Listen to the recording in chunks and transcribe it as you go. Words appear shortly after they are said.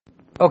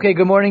Okay,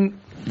 good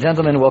morning,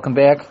 gentlemen. Welcome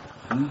back.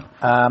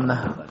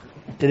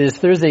 It is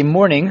Thursday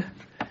morning.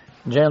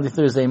 Generally,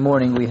 Thursday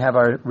morning we have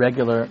our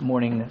regular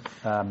morning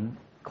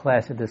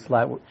class at this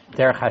slot.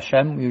 Derech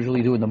Hashem, we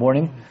usually do in the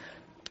morning.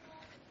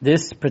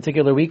 This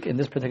particular week, in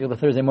this particular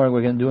Thursday morning,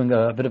 we're going to doing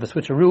a bit of a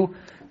switcheroo.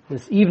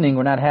 This evening,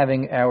 we're not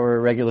having our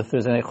regular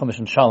Thursday night Chumash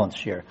and Shalom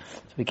shir.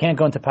 So we can't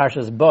go into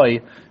Parshas Bo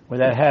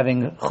without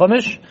having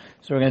Chumash.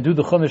 So we're going to do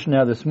the Chumash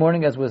now this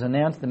morning, as was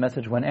announced. The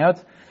message went out.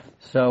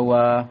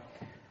 So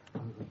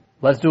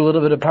let's do a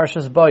little bit of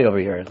Parshas Bo over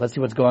here. Let's see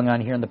what's going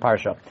on here in the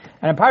Parsha.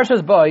 And in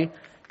Parshas Bo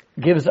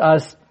gives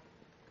us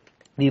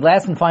the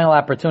last and final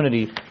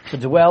opportunity to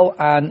dwell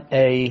on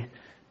a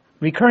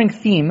recurring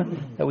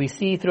theme that we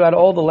see throughout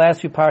all the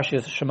last few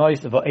Parshas,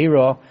 Shemos,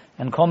 Va'era,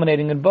 and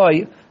culminating in Bo,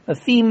 a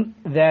theme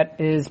that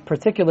is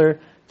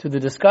particular to the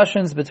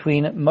discussions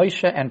between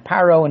Moshe and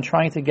Paro in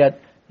trying to get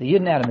the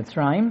Yidden out of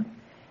Mitzrayim.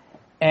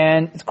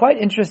 And it's quite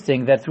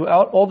interesting that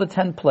throughout all the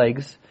 10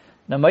 plagues,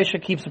 now Moshe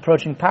keeps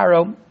approaching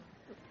Paro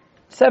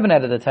 7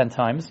 out of the 10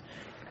 times,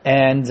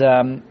 and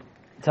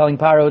telling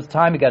Paro it's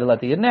time, you got to let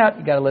the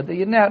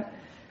Yidden out,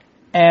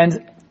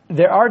 And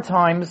there are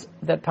times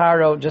that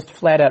Paro just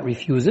flat out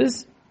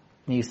refuses.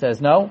 And he says,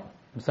 no,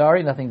 I'm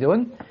sorry, nothing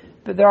doing.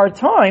 But there are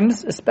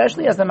times,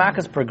 especially as the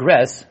Makkahs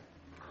progress,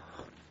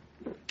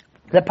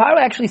 that Paro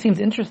actually seems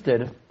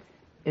interested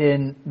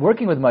in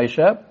working with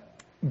Moshe,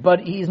 but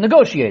he's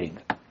negotiating.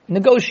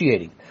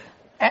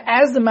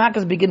 As the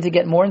Makkahs begin to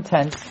get more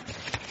intense,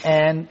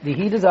 and the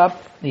heat is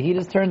up, the heat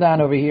is turned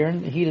on over here,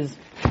 and the heat is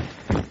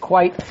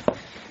quite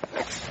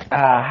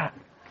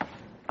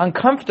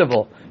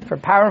uncomfortable for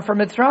Paro and for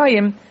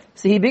Mitzrayim.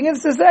 So he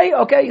begins to say,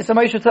 okay, so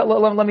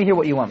Moshe, let me hear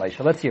what you want,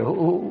 Moshe. Let's hear.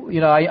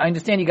 I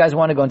understand you guys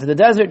want to go into the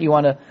desert, you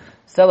want to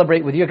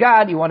celebrate with your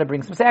God, you want to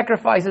bring some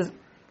sacrifices.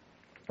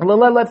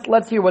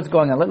 Let's hear what's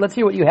going on. Let's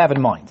hear what you have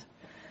in mind.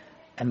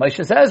 And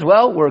Moshe says,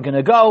 well, we're going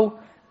to go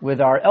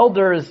with our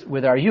elders,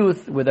 with our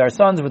youth, with our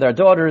sons, with our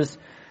daughters,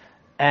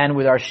 and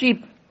with our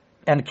sheep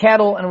and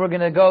cattle, and we're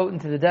going to go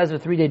into the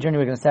desert, 3-day journey,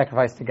 we're going to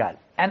sacrifice to God.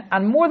 And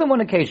on more than one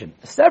occasion,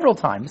 several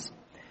times,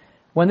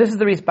 when this is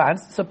the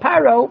response, so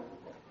Paro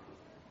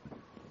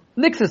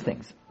nixes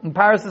things. And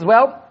Paro says,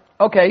 well,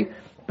 okay,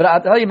 but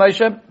I'll tell you,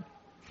 Moshe,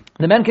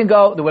 the men can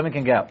go, the women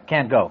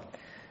can't go.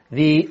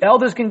 The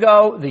elders can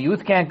go, the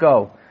youth can't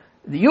go.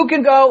 You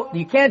can go,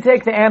 you can't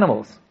take the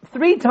animals.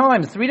 3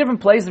 times, 3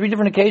 different places, 3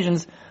 different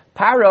occasions,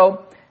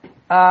 Paro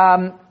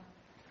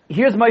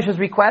hears Moshe's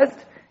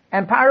request,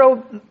 and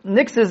Paro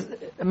nixes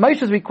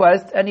Moshe's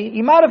request, and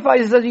he modifies,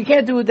 he says, you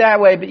can't do it that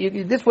way, but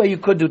this way you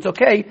could do it. It's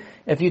okay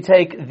if you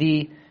take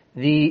the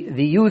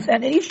youth.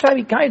 And each time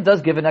he kind of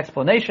does give an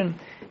explanation.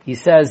 He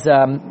says,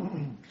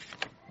 the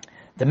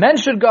men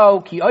should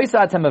go, ki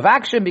oisatem of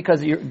action,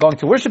 because you're going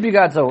to worship your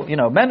God, so,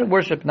 men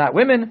worship, not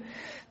women.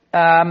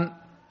 And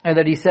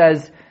that he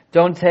says,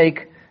 don't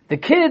take the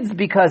kids,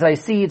 because I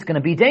see it's going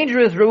to be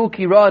dangerous, ru'u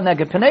ki ra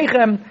neged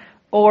penechem.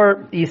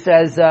 Or he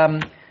says,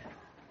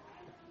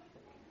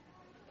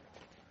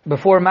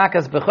 before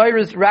Makas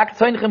Bechayris, Rak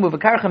Tzoinchem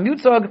Uvakarchem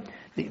Yutzog,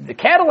 the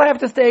cattle have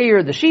to stay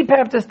here, the sheep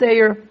have to stay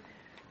here.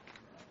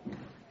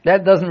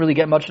 That doesn't really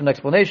get much of an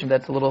explanation.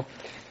 That's a little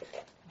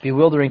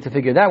bewildering to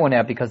figure that one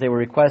out, because they were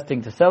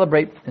requesting to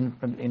celebrate,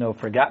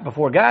 for God,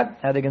 before God.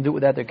 How they can do it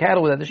without their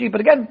cattle, without the sheep?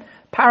 But again,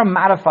 Paro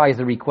modifies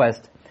the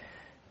request.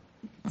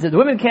 So the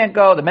women can't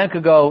go, the men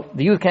could go,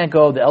 the youth can't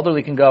go, the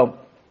elderly can go.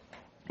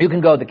 You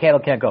can go, the cattle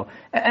can't go.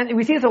 And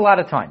we see this a lot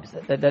of times,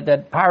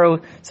 that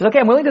Paro says, okay,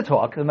 I'm willing to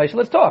talk. And Moshe,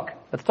 let's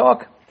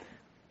talk.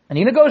 And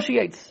he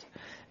negotiates.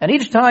 And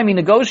each time he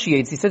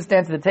negotiates, he sits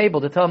down to the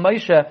table to tell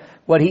Moshe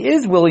what he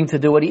is willing to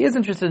do, what he is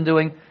interested in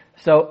doing.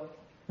 So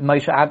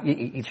Moshe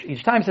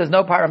each time says,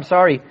 no, Paro, I'm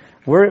sorry.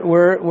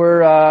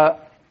 We're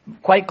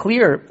quite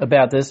clear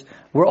about this.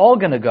 We're all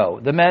gonna go.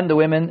 The men, the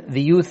women,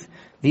 the youth,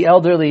 the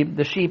elderly,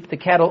 the sheep, the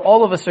cattle,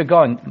 all of us are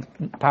going,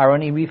 Paro,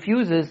 and he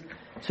refuses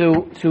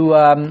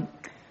to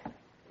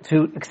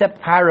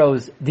accept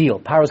Paro's deal,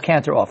 Paro's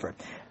counter offer.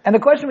 And the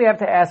question we have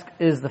to ask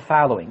is the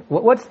following: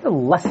 what's the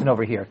lesson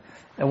over here?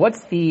 And what's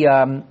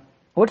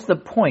the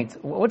point?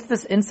 What's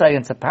this insight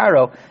into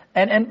Paro?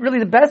 And really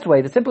the best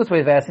way, the simplest way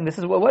of asking this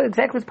is, what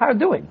exactly is Paro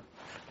doing?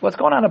 What's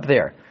going on up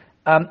there?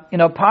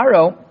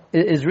 Paro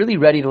is really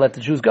ready to let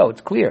the Jews go.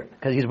 It's clear,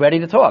 because he's ready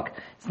to talk.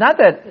 It's not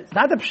the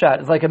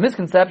pshat. It's like a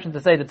misconception to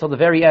say that till the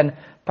very end,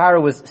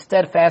 Paro was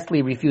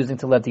steadfastly refusing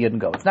to let the Yidden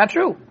go. It's not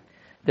true.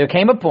 There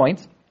came a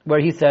point where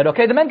he said,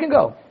 okay, the men can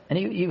go. And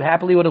he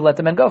happily would have let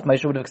the men go if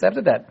Moshe would have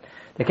accepted that.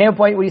 There came a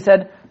point where he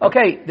said,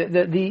 okay,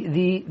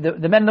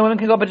 the men and the women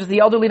can go, but just the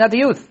elderly, not the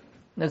youth.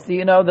 That's the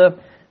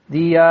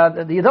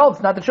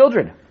adults, not the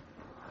children.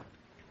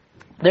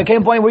 There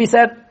came a point where he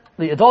said,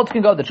 the adults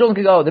can go, the children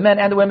can go, the men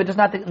and the women, just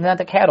not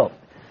the cattle.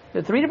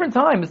 There are 3 different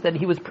times that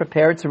he was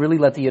prepared to really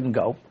let the Yidden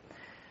go.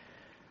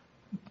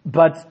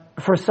 But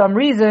for some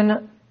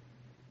reason,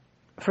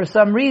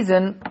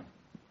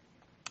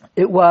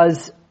 it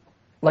was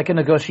like a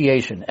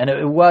negotiation, and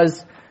it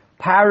was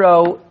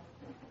Paro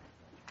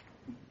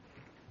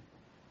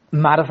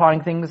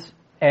modifying things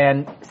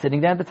and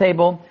sitting down at the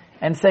table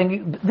and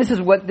saying,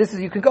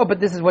 you can go, but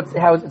this is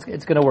how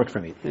it's going to work for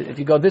me. If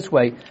you go this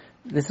way,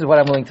 this is what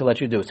I'm willing to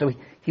let you do. So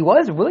he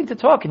was willing to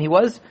talk, and he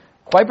was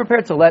quite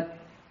prepared to let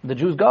the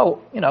Jews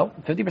go,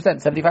 50%,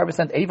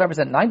 75%,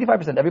 85%,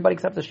 95%, everybody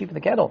except the sheep and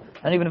the cattle.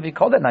 And even if he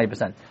called that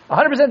 90%.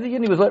 100% of the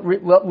Yidden was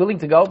willing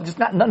to go, just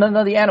none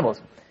of the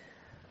animals.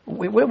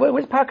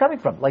 Where's power coming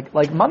from? Like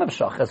Manav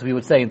Shach, as we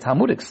would say in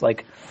Talmudics,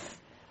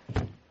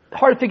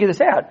 hard to figure this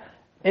out.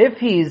 If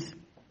he's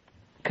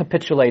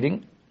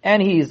capitulating,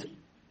 and he's,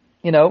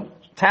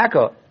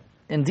 taka,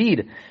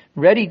 indeed,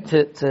 ready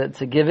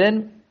to give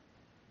in,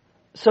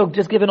 so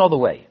just give in all the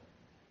way.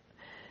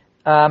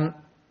 And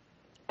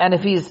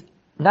if he's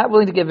not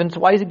willing to give in, so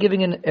why is he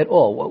giving in at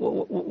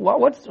all?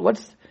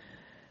 What's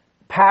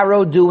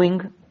Paro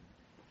doing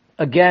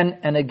again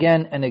and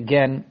again and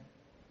again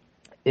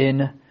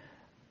in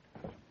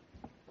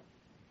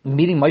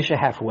meeting Moshe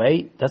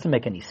halfway? Doesn't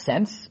make any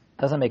sense.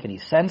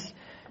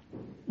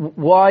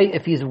 Why,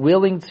 if he's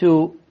willing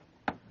to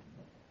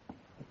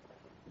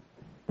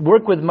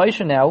work with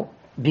Moshe now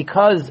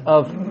because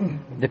of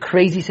the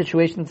crazy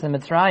situations in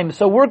Mitzrayim,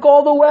 so work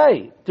all the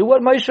way. Do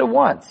what Moshe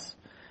wants.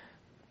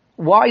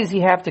 Why does he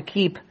have to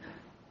keep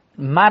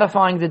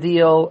modifying the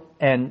deal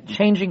and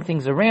changing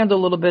things around a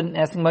little bit and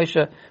asking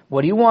Moshe,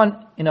 what do you want?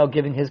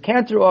 Giving his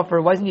counter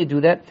offer. Why doesn't he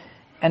do that?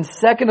 And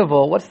second of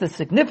all, what's the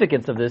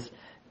significance of this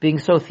being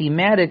so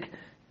thematic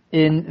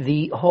in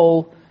the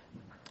whole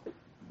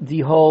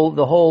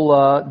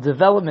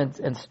development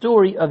and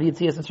story of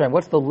Yetzias Mitzrayim?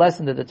 What's the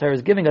lesson that the Torah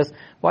is giving us?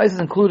 Why is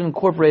this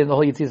incorporated in the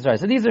whole Yetzias Mitzrayim?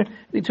 So these are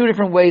the two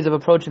different ways of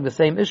approaching the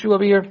same issue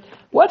over here.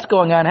 What's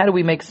going on? How do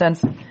we make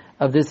sense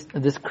of this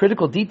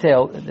critical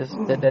detail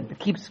that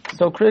keeps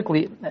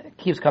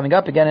coming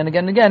up again and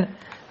again and again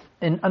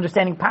in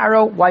understanding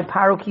Paro, why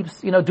Paro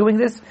keeps doing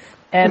this,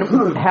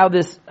 and how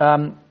this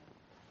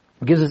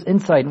gives us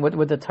insight in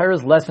what the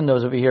Torah's lesson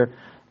knows over here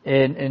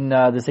in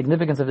the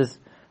significance of this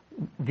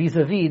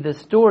vis-a-vis the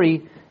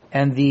story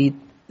and the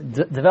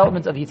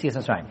development of Yetzias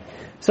Mitzrayim.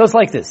 So it's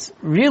like this.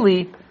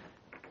 Really,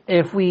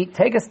 if we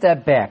take a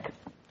step back,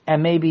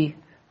 and maybe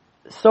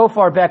so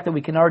far back that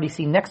we can already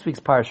see next week's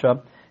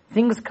parsha,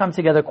 things come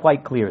together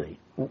quite clearly.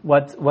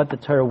 What the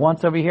Torah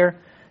wants over here,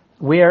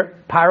 where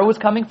Paro is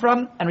coming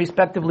from, and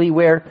respectively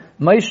where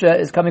Moshe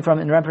is coming from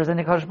in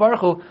representing Kadosh Baruch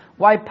Hu,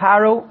 why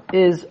Paro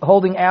is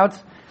holding out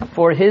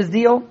for his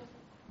deal,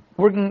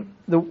 working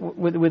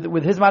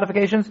with his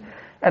modifications,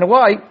 and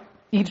why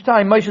each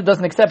time Moshe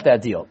doesn't accept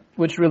that deal,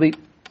 which really,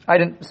 I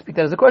didn't speak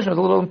that as a question, it was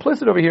a little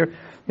implicit over here.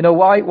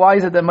 Why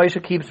is it that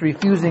Moshe keeps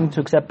refusing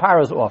to accept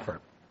Paro's offer?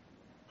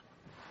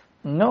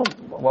 No,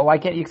 well, why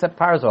can't you accept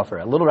Paro's offer?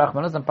 A little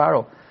Rachmanas and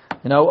Paro.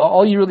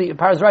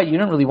 Paro's right, you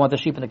don't really want the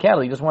sheep and the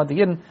cattle, you just want the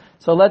Yidden.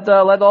 So let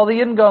all the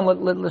Yidden go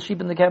and let the sheep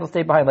and the cattle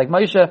stay behind. Like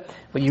Moshe,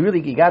 but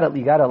you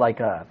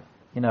gotta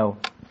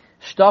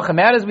stock him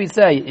out, as we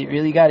say.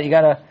 You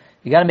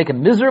gotta make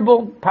him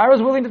miserable.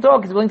 Paro's willing to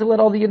talk, he's willing to let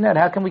all the Yidden out.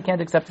 How come we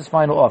can't accept his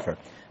final offer?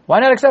 Why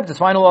not accept his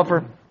final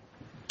offer?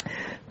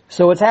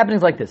 So what's happening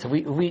is like this. If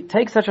we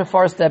take such a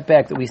far step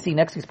back that we see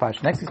next week's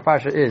Parsha. Next week's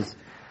Parsha is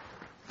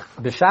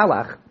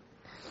B'Shalach,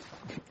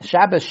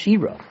 Shabbos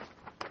Shira,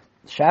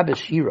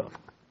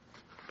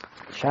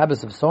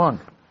 Shabbos of song,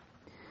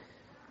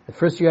 the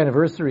first year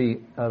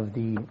anniversary of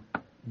the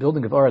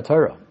building of Or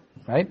Torah,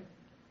 right?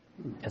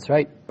 That's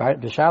right.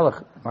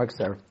 B'Shalach marks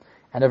our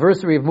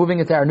anniversary of moving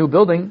into our new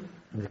building.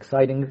 It's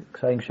exciting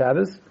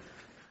Shabbos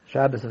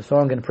of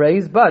song and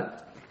praise.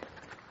 But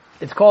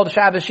it's called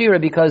Shabbos Shira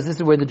because this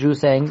is where the Jews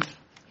sang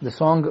the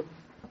song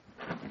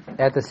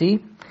at the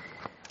sea.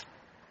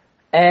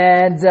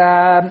 And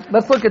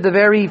let's look at the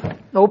very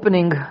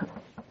opening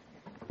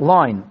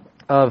line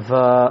of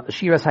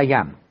Shiras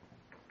Hayam.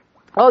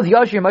 Oz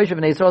Yashir Moshe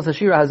v'nei Yisrael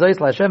Ashira Hazois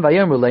LaHashem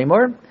v'yomru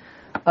leimor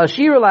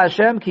Ashira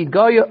LaHashem ki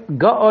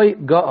go'oi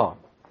go'o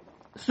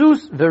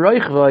Sus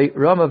v'roichvoi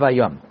Rama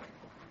v'yom.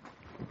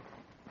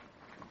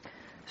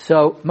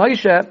 So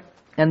Moshe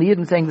and the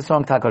Yidden sang the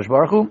song Takash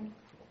Baruch Hu,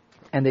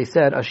 and they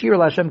said Ashira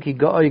LaHashem ki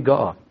go'oi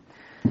go'o.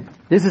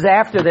 This is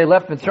after they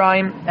left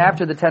Mitzrayim,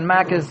 after the 10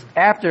 Makkahs,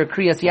 after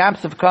Kriyas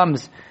Yamsuf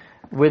comes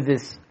with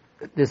this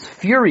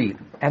fury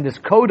and this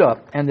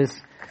coda and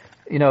this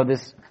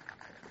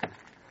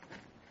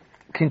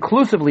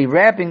conclusively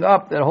wrapping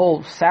up that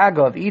whole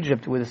saga of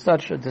Egypt with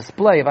such a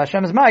display of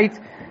Hashem's might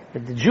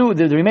that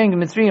the remaining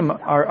Mitzrayim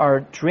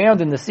are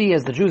drowned in the sea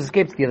as the Jews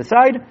escape to the other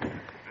side.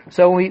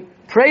 So when we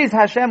praise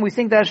Hashem, we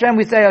sing to Hashem,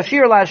 we say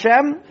Ashir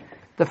LaHashem.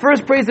 The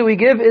first praise that we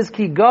give is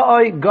Ki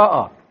Ga'oi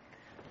Ga'a.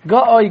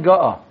 Ga'oi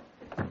Ga'a.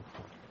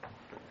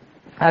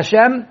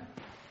 Hashem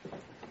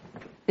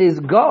is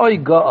Ga'oi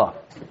Ga'a.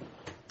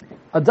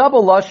 A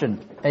double lashon,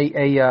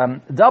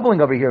 a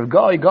doubling over here of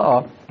Ga'oi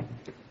Ga'a.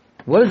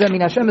 What does that mean?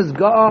 Hashem is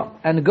Ga'a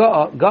and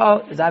Ga'a.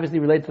 Ga'a is obviously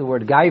related to the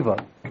word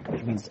Gaiva,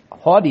 which means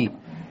haughty,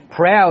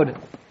 proud,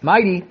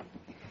 mighty.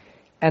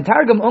 And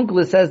Targum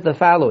Onkelos says the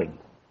following.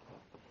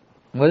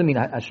 What does it mean?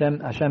 Hashem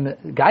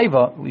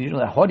Gaiva,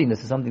 usually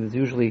haughtiness is something that's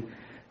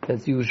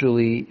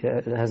usually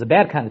has a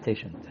bad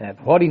connotation. To have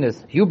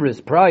haughtiness, hubris,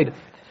 pride.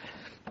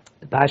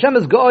 But Hashem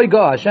is Ga'oi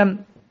Ga'a.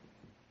 Hashem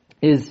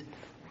is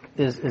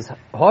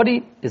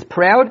haughty, is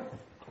proud.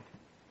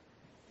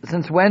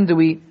 Since when do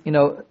we,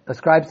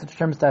 ascribe such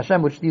terms to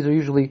Hashem, which these are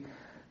usually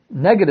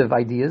negative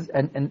ideas,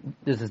 and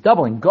there's this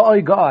doubling.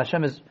 Goy,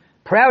 Hashem is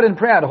proud and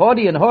proud,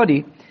 haughty and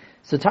haughty.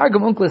 So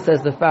Targum Unklis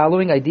says the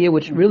following idea,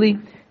 which really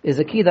is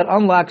a key that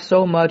unlocks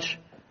so much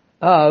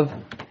of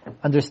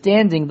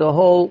understanding the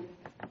whole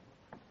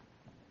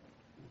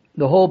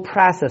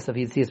process of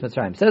Yetzias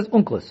Mitzrayim. Says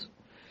Unklis.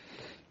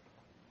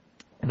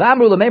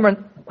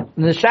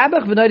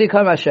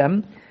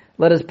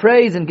 Let us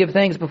praise and give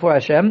thanks before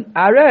Hashem.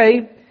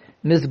 Arei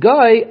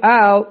Mizgoy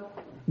al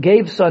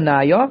gave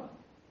sonaya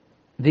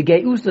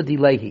v'geusa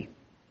dilehi.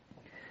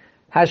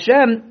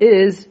 Hashem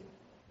is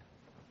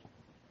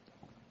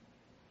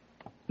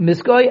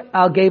Mizgoy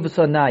al gave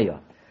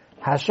sonaya.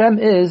 Hashem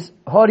is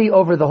haughty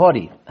over the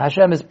haughty.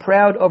 Hashem is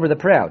proud over the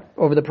proud,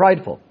 over the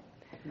prideful.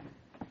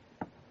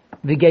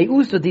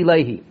 V'geusa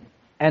dilehi.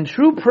 And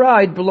true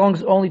pride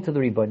belongs only to the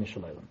Ribono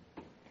Shel Olam.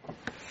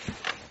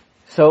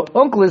 So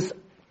Unklis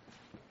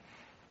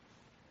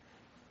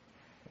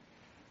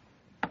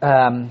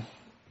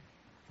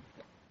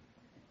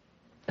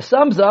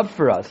sums up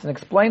for us and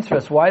explains for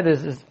us why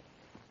this is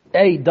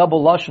a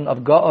double lashon of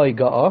ga'oi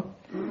ga'a.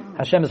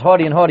 Hashem is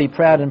haughty and haughty,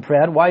 proud and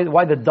proud.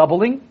 Why the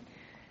doubling?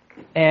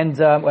 And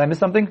did I miss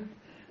something?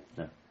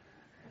 No.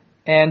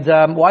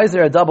 And why is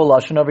there a double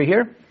lashon over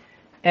here?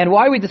 And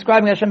why are we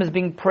describing Hashem as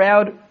being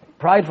proud,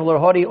 prideful, or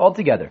haughty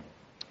altogether?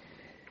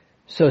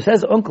 So it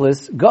says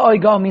Unklis, Ga'oi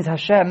Ga'a means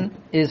Hashem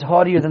is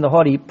haughtier than the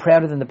haughty,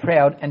 prouder than the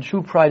proud, and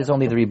true pride is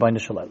only the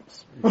Ribono Shel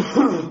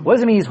Olam. What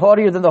does it mean he's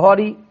haughtier than the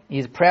haughty,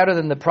 he's prouder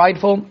than the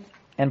prideful,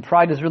 and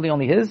pride is really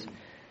only his?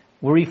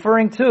 We're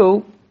referring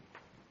to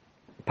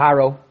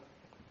Paro.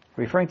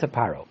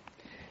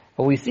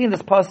 What we see in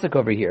this pasuk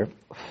over here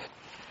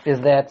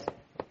is that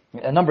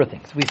a number of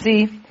things. We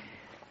see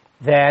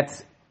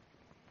that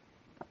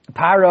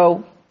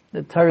Paro,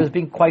 the Torah is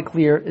being quite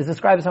clear, is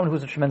described as someone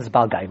who's a tremendous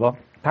Baal Gaiva.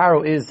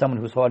 Paro is someone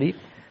who's haughty.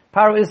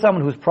 Paro is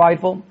someone who's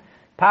prideful.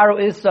 Paro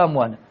is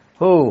someone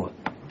who,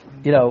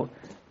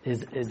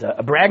 is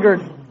a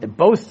braggart, that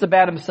boasts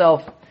about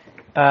himself,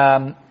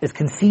 is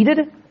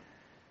conceited.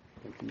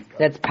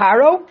 That's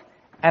Paro.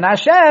 And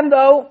Hashem,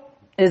 though,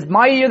 is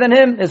mightier than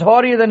him, is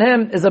haughtier than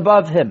him, is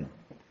above him.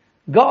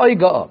 Ga'oi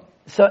ga'a.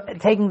 So,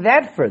 taking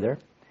that further,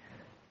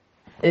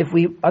 if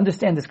we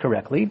understand this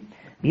correctly,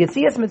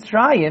 Yetzias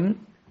Mitzrayim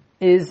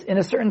is, in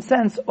a certain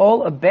sense,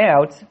 all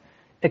about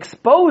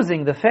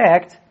exposing the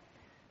fact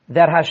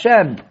that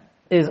Hashem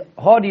is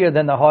haughtier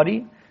than the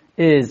haughty,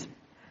 is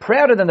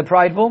prouder than the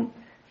prideful,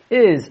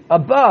 is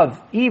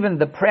above even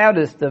the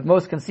proudest, the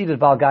most conceited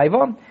Baal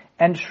Gaiva,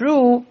 and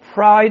true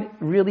pride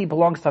really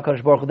belongs to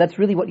HaKadosh Baruch Hu. That's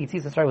really what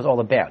Yetzias Mitzrayim was all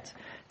about,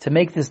 to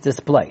make this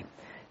display.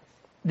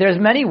 There's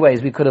many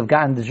ways we could have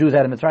gotten the Jews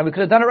out of Mitzrayim. We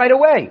could have done it right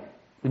away.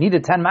 We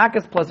needed 10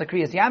 Makkos plus a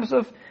Kriyas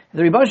Yamsuf. If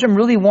the Ribono Shel Olam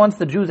really wants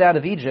the Jews out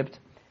of Egypt,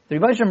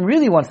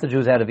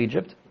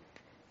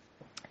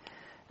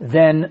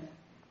 then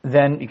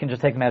you can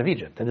just take them out of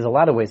Egypt. And there's a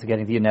lot of ways of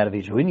getting the Yidden out of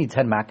Egypt. We need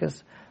 10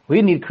 Makkos.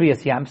 We need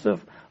Kriyas Yamsuf.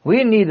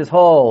 We need this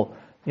whole,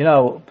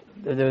 the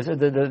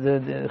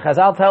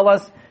Chazal tell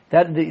us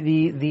that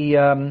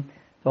the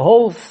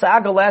whole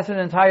saga lasted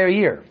an entire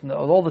year.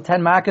 All the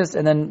 10 Makkos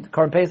and then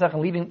Korban Pesach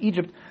and leaving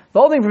Egypt. The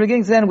whole thing from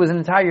beginning to end was an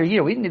entire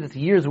year. We didn't need this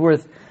year's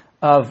worth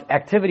of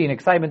activity and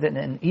excitement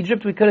in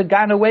Egypt. We could have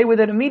gotten away with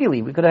it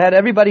immediately. We could have had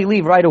everybody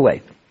leave right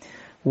away.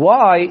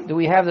 Why do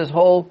we have this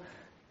whole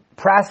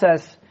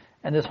process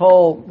and this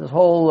whole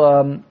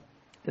development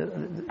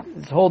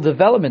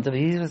of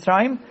Yetzias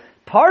Mitzrayim?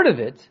 Part of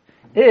it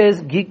is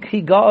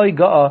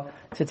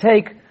to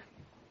take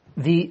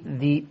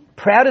the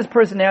proudest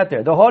person out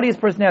there, the haughtiest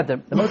person out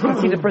there, the most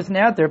conceited person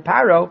out there,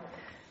 Paro,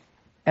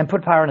 and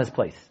put Paro in his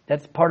place.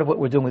 That's part of what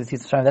we're doing with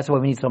Yetzias Mitzrayim. That's why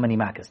we need so many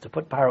Makkos, to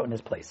put Paro in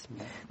his place.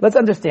 Let's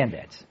understand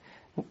that.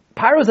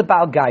 Paro is a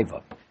Baal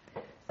Gaiva.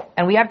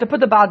 And we have to put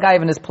the Baal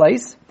Gaiva in his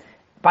place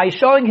by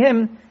showing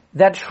him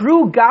that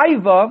true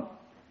Gaiva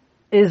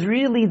is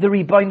really the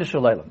Ribono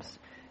Shel Olam.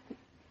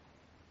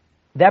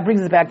 That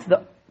brings us back to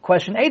the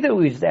question A that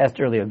we just asked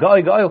earlier.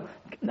 Geusa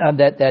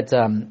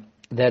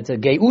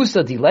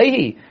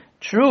dilehi,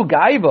 true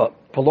Gaiva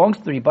belongs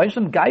to the Ribono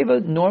Shel Olam.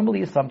 Gaiva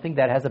normally is something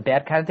that has a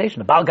bad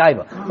connotation. A Baal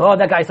Gaiva. Oh,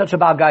 that guy is such a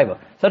Baal Gaiva.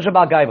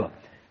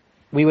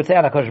 We would say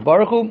on HaKadosh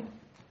Baruch Hu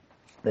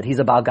that he's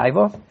a Baal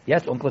Gaiva.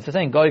 Yes, Unklis is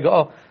saying,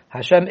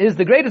 Hashem is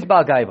the greatest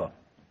Baal Gaiva.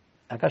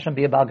 How can Hashem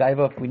be a Baal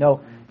Gaiva? We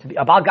know to be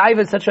a Baal Gaiva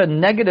is such a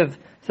negative,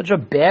 such a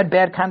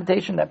bad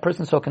connotation. That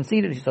person's so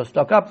conceited, he's so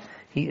stuck up,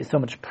 he is so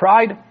much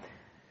pride.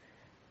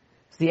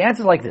 So the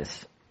answer is like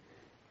this.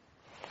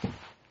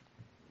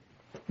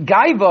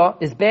 Gaiva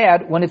is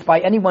bad when it's by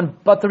anyone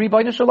but the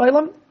Ribono Shel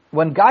Olam.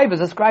 When Gaiva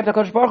is ascribed to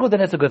HaKadosh Baruch Hu,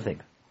 then it's a good thing.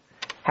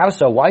 How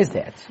so? Why is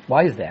that?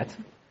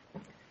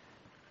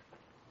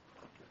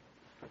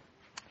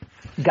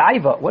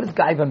 Gaiva, what does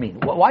Gaiva mean?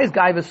 Why is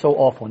Gaiva so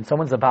awful when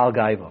someone's a Baal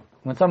Gaiva?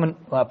 When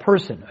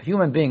a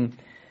human being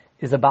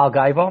is a Baal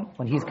Gaiva,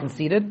 when he's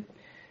conceited,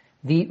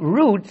 the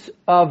root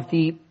of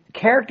the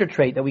character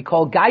trait that we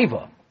call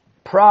Gaiva,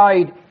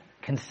 pride,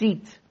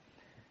 conceit,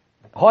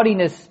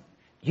 haughtiness,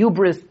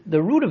 hubris,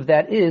 the root of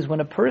that is when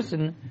a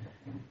person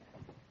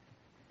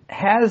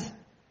has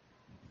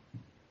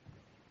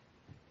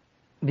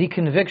the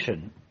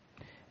conviction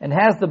and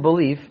has the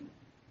belief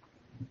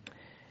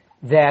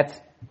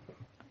that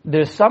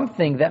there's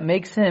something that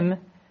makes him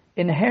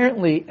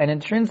inherently and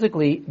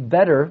intrinsically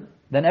better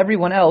than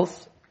everyone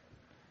else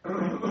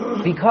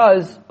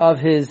because of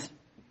his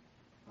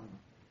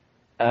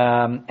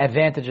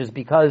advantages,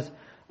 because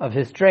of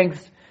his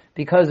strengths,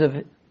 because of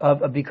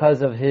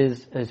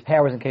his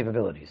powers and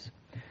capabilities.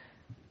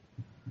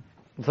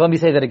 So let me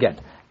say that again.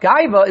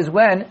 Gaiva is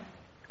when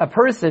a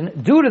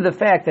person, due to the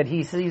fact that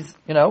he sees,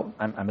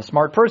 I'm a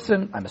smart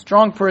person, I'm a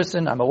strong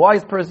person, I'm a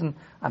wise person,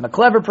 I'm a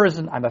clever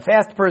person, I'm a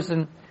fast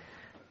person.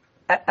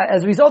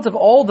 As a result of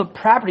all the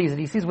properties that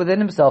he sees within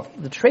himself,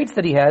 the traits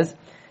that he has,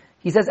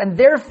 he says, and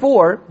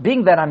therefore,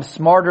 being that I'm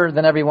smarter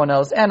than everyone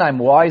else, and I'm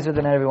wiser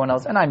than everyone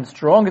else, and I'm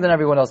stronger than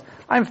everyone else,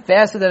 I'm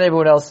faster than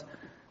everyone else,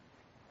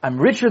 I'm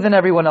richer than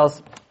everyone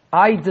else,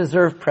 I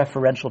deserve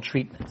preferential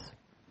treatment.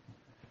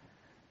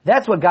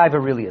 That's what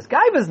Gaiva really is.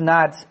 Gaiva is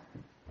not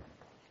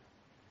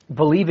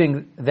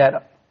believing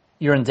that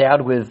you're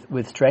endowed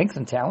with strengths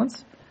and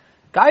talents.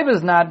 Gaiva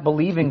is not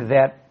believing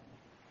that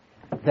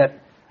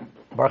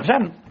Baruch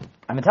Hashem,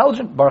 I'm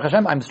intelligent, Baruch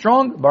Hashem, I'm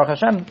strong, Baruch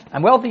Hashem,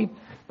 I'm wealthy,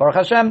 Baruch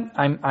Hashem,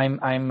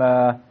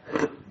 I'm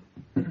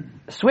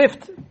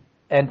swift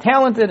and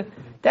talented.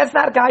 That's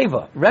not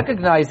Gaiva.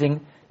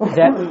 Recognizing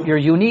that you're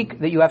unique,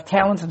 that you have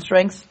talents and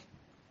strengths,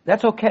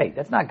 that's okay.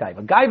 That's not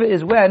Gaiva. Gaiva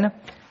is when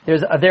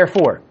there's a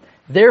therefore.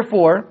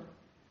 Therefore,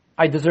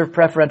 I deserve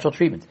preferential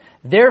treatment.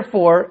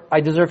 Therefore,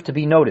 I deserve to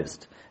be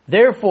noticed.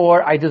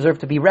 Therefore, I deserve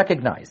to be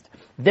recognized.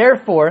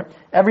 Therefore,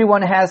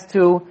 everyone has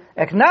to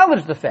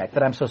acknowledge the fact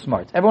that I'm so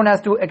smart. Everyone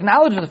has to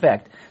acknowledge the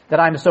fact that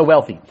I'm so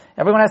wealthy.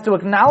 Everyone has to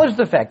acknowledge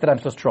the fact that I'm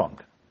so strong.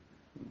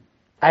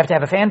 I have to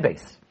have a fan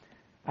base.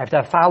 I have to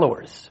have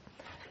followers.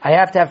 I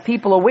have to have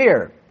people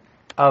aware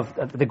of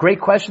the great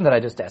question that I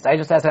just asked. I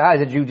just asked,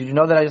 did you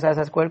know that I just asked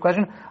that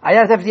question?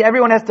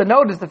 Everyone has to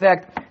notice the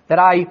fact that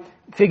I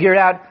figured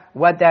out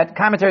what that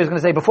commentary is going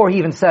to say before he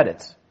even said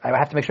it. I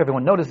have to make sure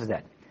everyone notices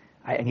that.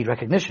 I need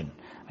recognition.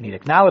 I need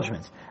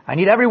acknowledgement. I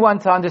need everyone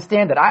to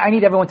understand that. I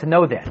need everyone to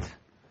know that.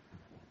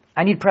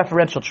 I need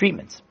preferential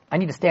treatments. I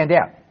need to stand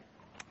out.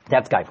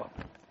 That's Gaiva.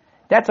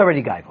 That's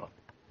already Gaiva.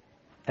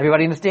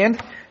 Everybody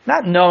understand?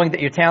 Not knowing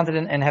that you're talented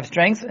and have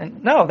strengths.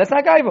 No, that's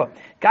not Gaiva.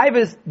 Gaiva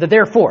is the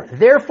therefore.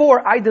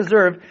 Therefore, I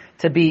deserve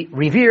to be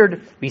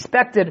revered,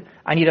 respected.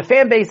 I need a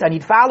fan base. I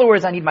need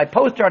followers. I need my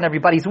poster on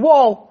everybody's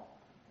wall.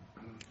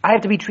 I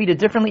have to be treated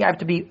differently. I have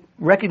to be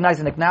recognized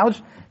and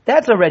acknowledged.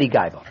 That's already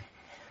Gaiva.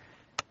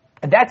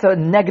 And that's a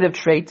negative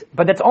trait,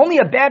 but that's only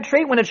a bad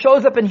trait when it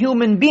shows up in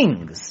human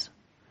beings.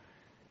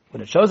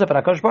 When it shows up in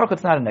HaKadosh Baruch Hu,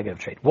 it's not a negative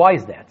trait. Why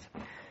is that?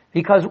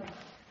 Because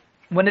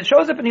when it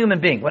shows up in a human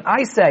being, when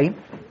I say,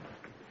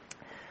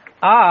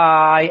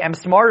 I am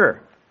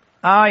smarter,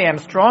 I am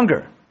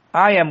stronger,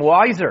 I am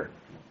wiser,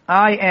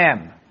 I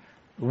am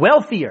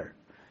wealthier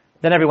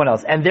than everyone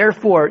else, and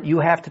therefore you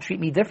have to treat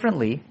me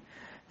differently,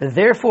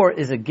 therefore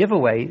is a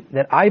giveaway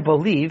that I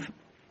believe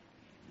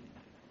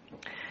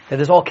that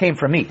this all came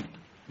from me.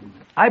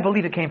 I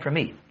believe it came from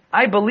me.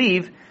 I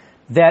believe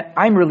that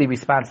I'm really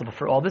responsible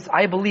for all this.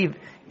 I believe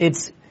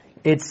it's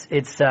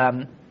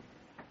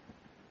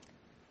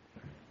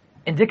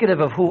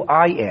indicative of who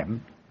I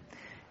am,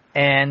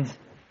 and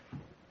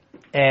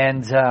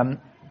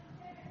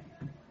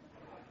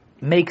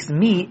makes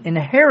me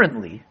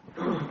inherently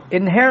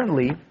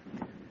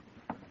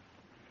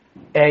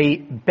a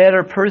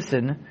better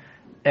person,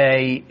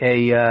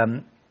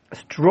 a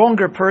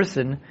stronger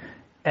person,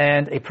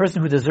 and a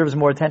person who deserves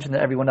more attention than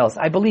everyone else.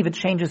 I believe it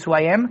changes who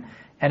I am,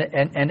 and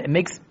it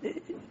makes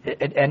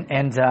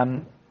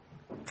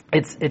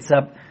it's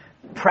a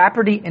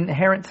property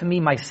inherent to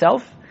me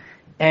myself,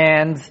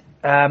 and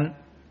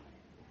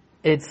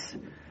it's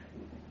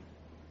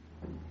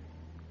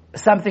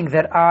something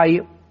that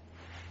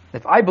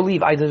if I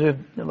believe I deserve,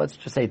 let's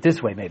just say it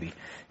this way maybe,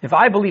 if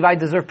I believe I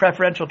deserve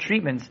preferential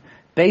treatment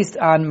based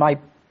on my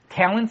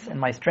talents and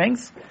my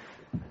strengths,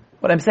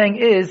 what I'm saying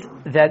is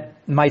that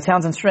my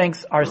talents and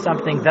strengths are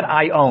something that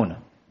I own.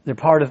 They're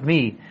part of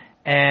me,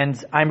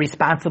 and I'm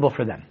responsible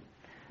for them.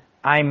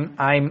 I'm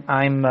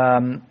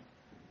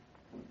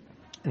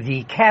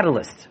the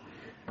catalyst.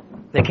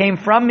 They came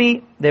from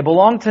me, they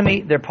belong to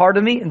me, they're part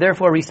of me, and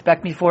therefore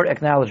respect me for it,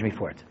 acknowledge me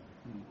for it.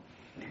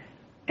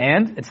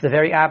 And it's the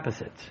very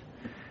opposite.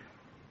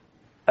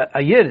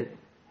 A Yid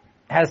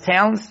has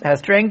talents, has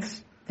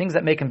strengths, things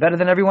that make him better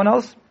than everyone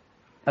else.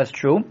 That's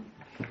true.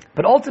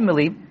 But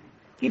ultimately,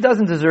 he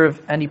doesn't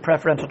deserve any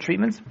preferential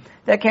treatments.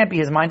 That can't be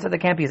his mindset, that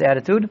can't be his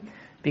attitude.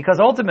 Because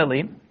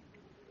ultimately,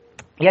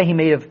 yeah, he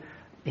may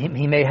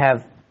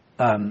have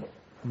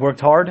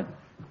worked hard,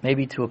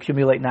 maybe to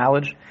accumulate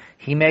knowledge.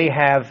 He may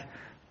have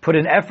put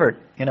in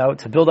effort,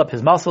 to build up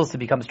his muscles, to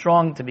become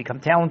strong, to become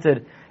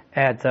talented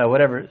at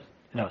whatever,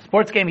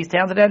 sports game he's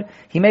talented at.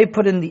 He may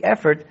put in the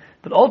effort,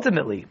 but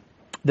ultimately,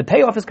 the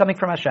payoff is coming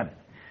from Hashem.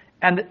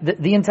 And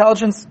the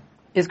intelligence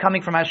is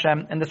coming from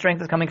Hashem, and the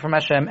strength is coming from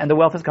Hashem, and the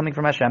wealth is coming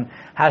from Hashem.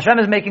 Hashem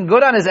is making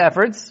good on his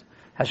efforts.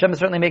 Hashem is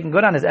certainly making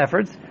good on his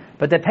efforts,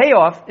 but the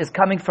payoff is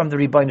coming from the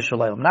Ribono Shel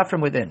Olam, not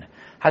from within.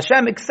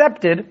 Hashem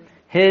accepted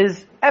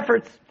his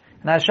efforts,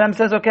 and Hashem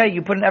says, okay,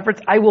 you put in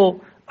efforts, I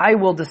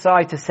will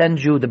decide to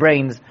send you the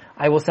brains,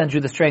 I will send you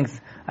the strength,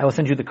 I will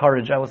send you the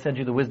courage, I will send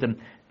you the wisdom.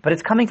 But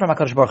it's coming from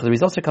HaKadosh Baruch Hu. The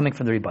results are coming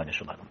from the Ribono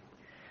Shel Olam.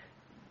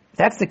 If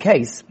that's the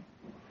case,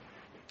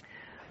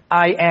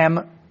 I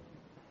am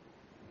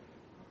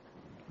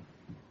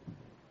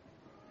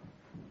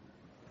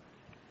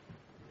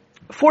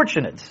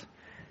fortunate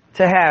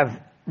to have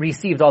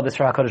received all this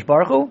from HaKadosh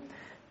Baruch Hu,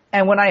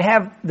 and when I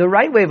have the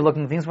right way of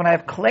looking at things, when I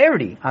have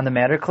clarity on the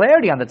matter,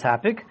 clarity on the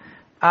topic,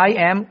 I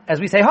am, as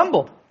we say,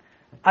 humbled.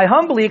 I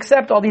humbly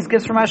accept all these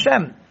gifts from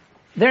Hashem.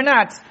 They're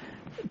not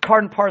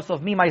part and parcel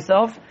of me,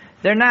 myself.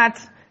 They're not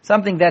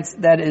something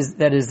that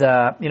is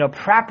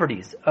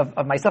properties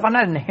of myself. I'm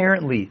not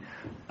inherently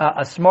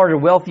a smarter,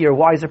 wealthier,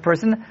 wiser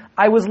person.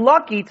 I was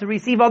lucky to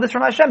receive all this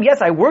from Hashem.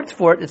 Yes, I worked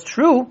for it. It's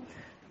true.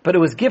 But it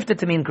was gifted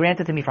to me and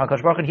granted to me from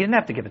HaKadosh Baruch Hu, and he didn't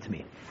have to give it to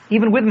me,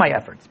 even with my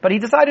efforts. But he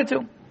decided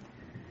to.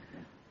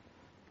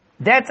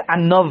 That's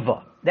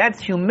anava. That's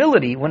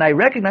humility when I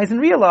recognize and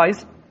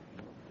realize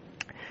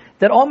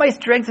that all my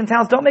strengths and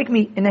talents don't make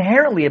me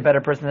inherently a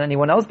better person than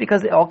anyone else,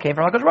 because it all came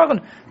from HaKadosh Baruch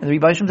Hu. And the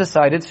Rebbe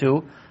decided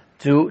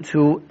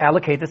to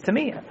allocate this to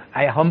me.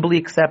 I humbly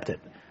accept it.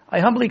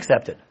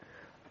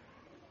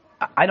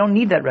 I don't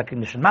need that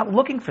recognition. I'm not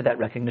looking for that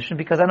recognition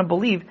because I don't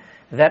believe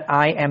that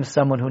I am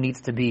someone who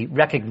needs to be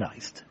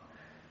recognized.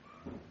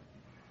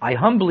 I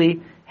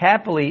humbly,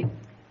 happily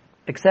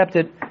accept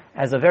it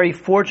as a very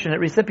fortunate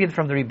recipient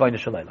from the Ribono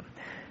Shel Olam.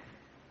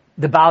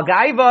 The Baal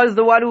Gaiva is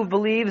the one who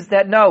believes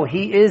that no,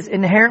 he is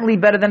inherently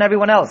better than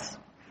everyone else.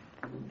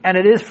 And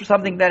it is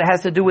something that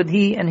has to do with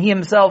he and he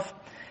himself.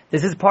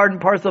 This is part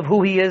and parcel of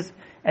who he is,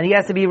 and he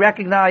has to be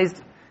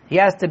recognized, he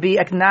has to be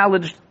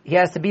acknowledged, he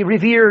has to be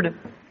revered.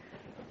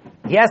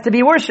 He has to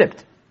be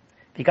worshipped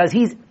because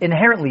he's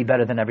inherently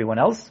better than everyone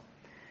else.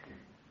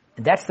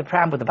 And that's the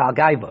problem with the Baal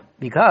Gaiva,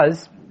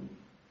 because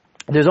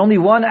there's only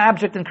one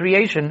object in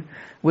creation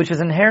which is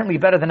inherently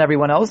better than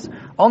everyone else.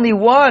 Only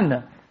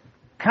one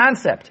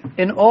concept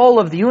in all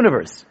of the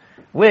universe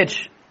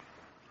which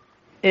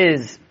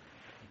is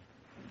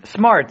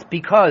smart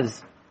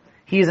because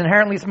he is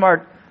inherently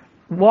smart,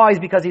 wise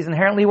because he's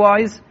inherently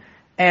wise,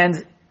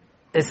 and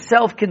is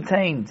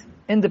self-contained,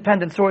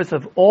 independent source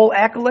of all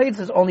accolades.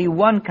 There's only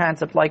one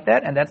concept like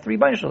that, and that's the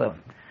Ribono Shel Olam.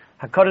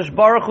 HaKadosh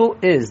Baruch Hu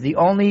is the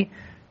only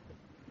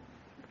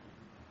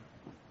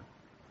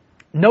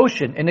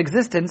notion in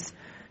existence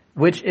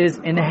which is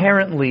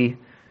inherently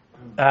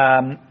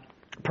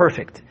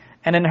perfect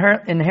and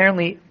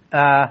inherently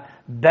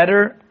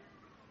better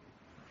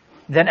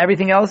than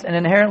everything else, and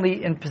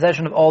inherently in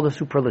possession of all the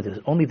superlatives.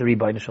 Only the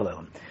Ribono Shel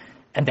Olam.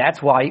 And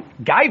that's why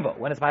Gaiva,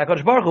 when it's by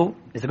HaKadosh Baruch Hu,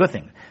 is a good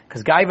thing.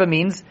 Because Gaiva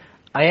means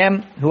I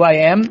am who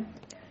I am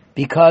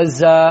because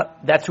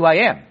that's who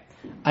I am.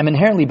 I'm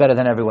inherently better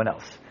than everyone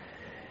else.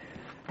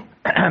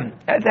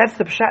 That's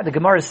the pshat. The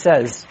Gemara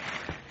says,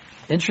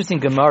 interesting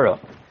Gemara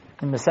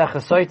in Masechah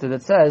Soita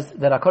that says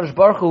that HaKadosh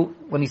Baruch Hu,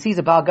 when he sees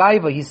a Baal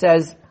Gaiva, he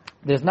says,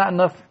 there's not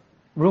enough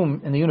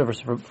room in the universe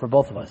for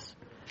both of us.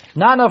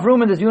 Not enough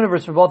room in this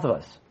universe for both of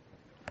us.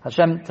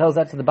 Hashem tells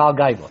that to the Baal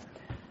Gaiva.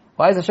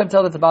 Why does Hashem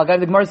tell that to the Baal Gaiva?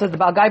 The Gemara says the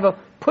Baal Gaiva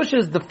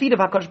pushes the feet of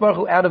HaKadosh Baruch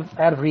Hu out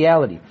of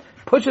reality.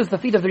 Pushes the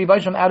feet of the Ribono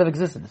Shel Olam out of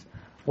existence.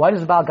 Why does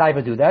the Baal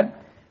Gaiva do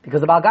that?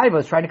 Because the Baal Gaiva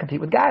is trying to compete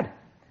with God.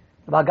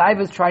 The Baal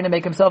Gaiva is trying to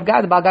make himself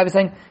God. The Baal Gaiva is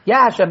saying,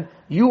 yeah, Hashem,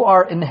 you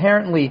are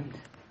inherently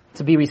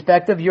to be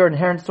respected. You're an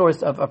inherent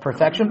source of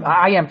perfection.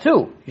 I am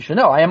too. You should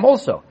know. I am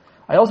also.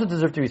 I also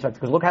deserve to be respected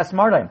because look how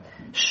smart I am.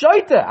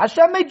 Shaita,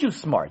 Hashem made you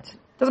smart.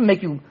 It doesn't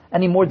make you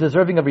any more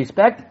deserving of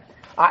respect.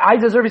 I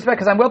deserve respect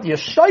because I'm wealthy. You're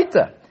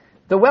shaita.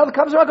 The wealth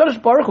comes from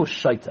HaKadosh Baruch Hu,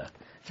 shaita.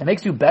 It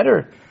makes you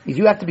better.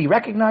 You have to be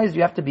recognized.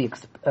 You have to be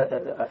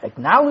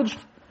acknowledged.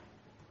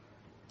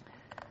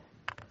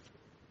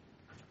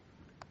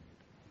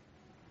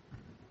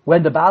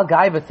 When the Baal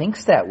Gaiva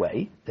thinks that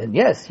way, then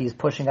yes, he's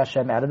pushing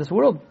Hashem out of this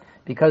world.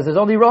 Because there's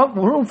only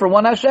room for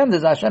one Hashem.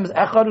 There's Hashem is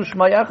Echad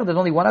U'Shmai Echad. There's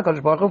only one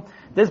HaKadosh Baruch Hu.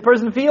 This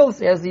person feels,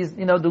 he has these,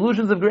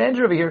 delusions of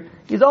grandeur over here.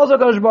 He's also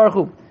HaKadosh Baruch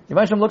Hu. Rebbe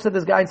Hashem looks at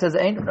this guy and says,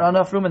 ain't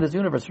enough room in this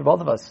universe for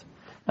both of us.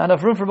 Not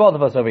enough room for both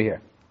of us over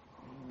here.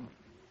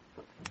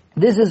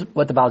 This is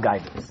what the Baal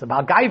Gaiva is. The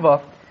Baal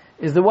Gaiva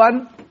is the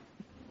one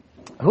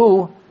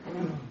who,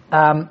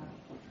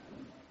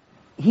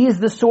 he is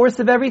the source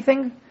of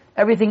everything.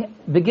 Everything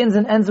begins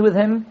and ends with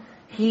him.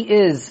 He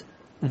is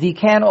the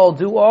can-all,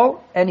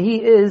 do-all, and he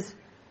is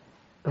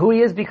who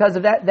he is because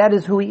of that. That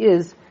is who he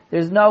is. He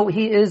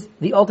is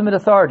the ultimate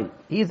authority.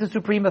 He is the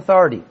supreme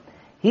authority.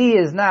 He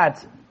is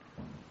not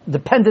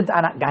dependent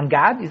on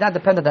God. He's not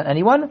dependent on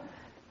anyone.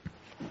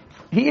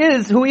 He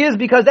is who he is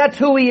because that's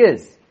who he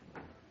is.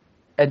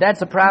 And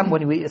that's a problem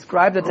when we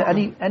ascribe that to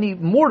any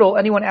mortal,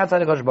 anyone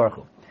outside of HaKadosh Baruch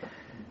Hu.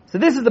 So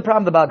this is the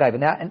problem of the Baal Gaiva.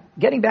 Now, and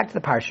getting back to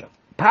the Parsha.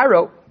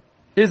 Paro,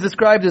 is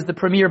described as the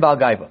premier Baal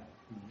Gaiva.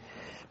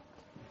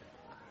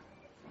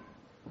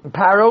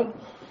 Paro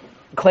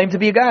claimed to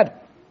be a god.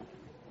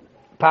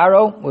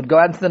 Paro would go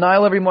out into the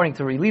Nile every morning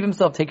to relieve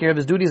himself, take care of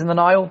his duties in the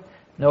Nile.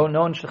 No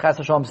one should chas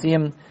v'shalom see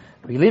him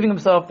relieving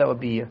himself. That would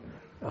be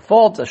a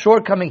fault, a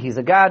shortcoming. He's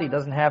a god. He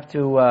doesn't have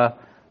to,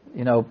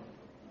 he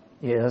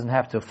doesn't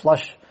have to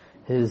flush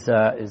his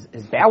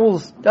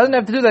bowels. Doesn't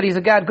have to do that. He's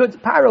a god.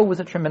 Good. Paro was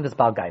a tremendous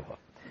Baal Gaiva.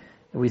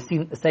 We say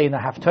in the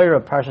Haftarah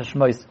of Parshas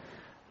Shmos,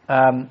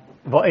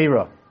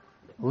 Va'era,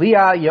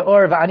 Liah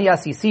Yaor Va'ani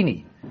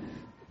Asisini.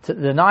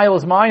 The Nile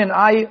is mine, and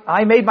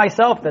I made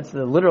myself. That's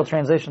the literal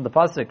translation of the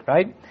pasuk,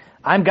 right?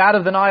 I'm God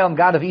of the Nile. I'm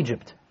God of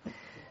Egypt.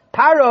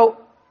 Paro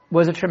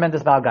was a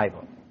tremendous Baal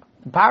Gaiva.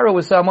 Paro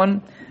was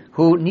someone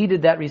who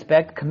needed that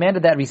respect,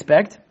 commanded that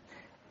respect,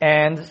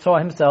 and saw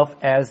himself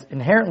as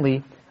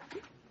inherently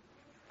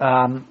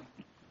someone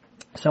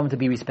to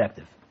be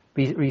respected.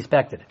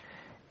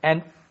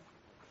 And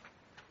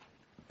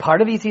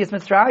part of Yetzias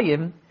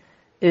Mitzrayim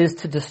is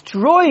to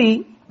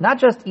destroy not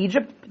just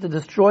Egypt, but to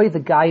destroy the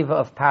Gaiva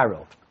of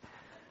Paro.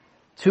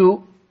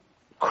 To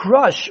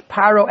crush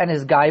Paro and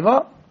his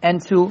Gaiva,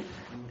 and to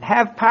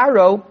have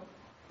Paro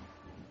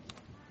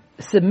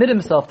submit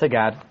himself to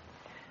God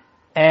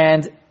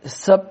and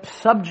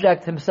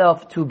subject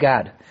himself to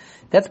God.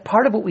 That's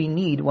part of what we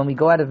need when we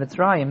go out of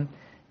Mitzrayim,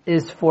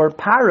 is for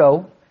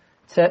Paro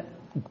to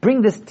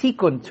bring this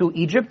tikkun to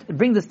Egypt,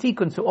 bring this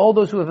tikkun to all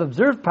those who have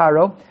observed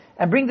Paro,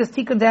 and bring this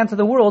tikkun down to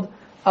the world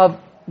of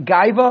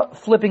Gaiva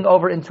flipping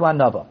over into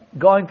Anava,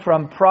 going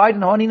from pride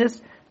and haughtiness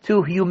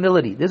to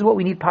humility. This is what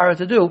we need Paro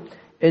to do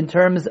in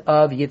terms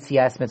of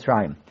Yetzias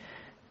Mitzrayim.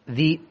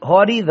 The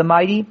haughty, the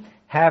mighty,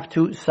 have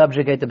to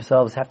subjugate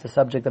themselves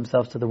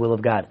to the will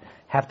of God,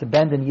 have to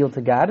bend and yield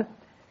to God,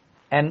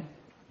 and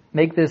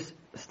make this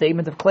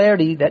statement of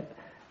clarity that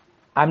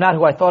I'm not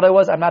who I thought I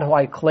was, I'm not who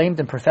I claimed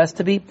and professed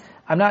to be,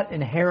 I'm not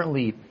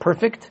inherently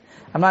perfect,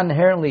 I'm not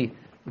inherently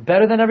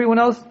better than everyone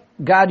else.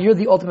 God, you're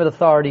the ultimate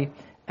authority,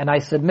 and I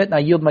submit and I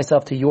yield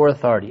myself to your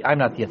authority. I'm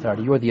not the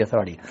authority, you're the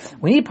authority.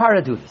 We need Paro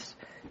to do this.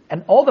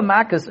 And all the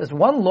Makkos is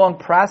one long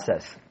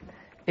process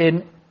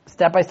in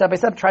step by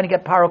step, trying to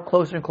get Paro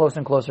closer and closer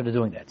and closer to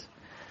doing that.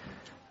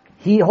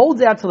 He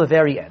holds out till the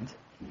very end.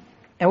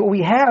 And what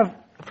we have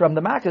from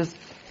the Makkos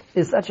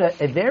is such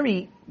a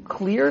very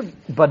clear,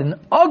 but an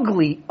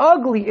ugly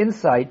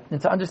insight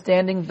into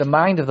understanding the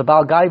mind of the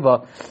Baal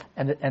Gaiva,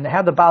 and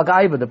how the Baal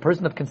Gaiva, the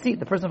person of conceit,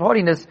 the person of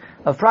haughtiness,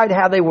 of pride,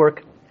 how they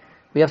work.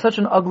 We have such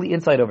an ugly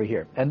insight over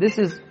here. And this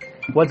is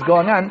what's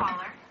going on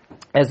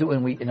as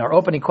in our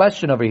opening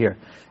question over here,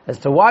 as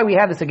to why we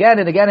have this again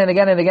and again and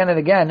again and again and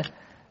again.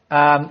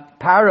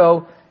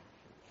 Paro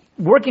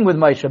working with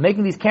Moshe,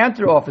 making these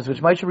counter offers,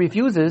 which Moshe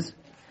refuses.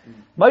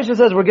 Moshe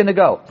says, we're going to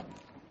go.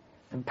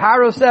 And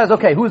Paro says,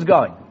 okay, who's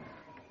going?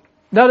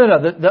 No.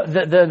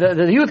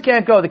 The youth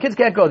can't go, the kids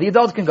can't go, the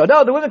adults can go.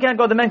 No, the women can't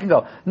go, the men can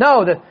go.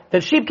 No,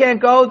 the sheep can't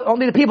go,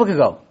 only the people can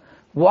go.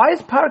 Why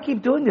does Paro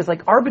keep doing this?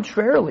 Like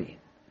arbitrarily.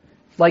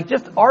 Like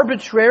just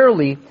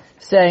arbitrarily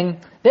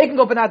saying, they can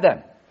go but not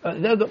them.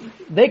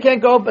 They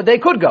can't go but they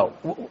could go.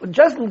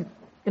 Just, L'man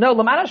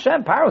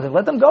Hashem, Paro said,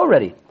 let them go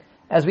already.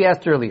 As we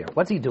asked earlier.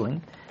 What's he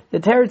doing? The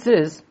teretz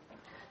is,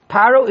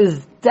 Paro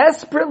is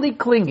desperately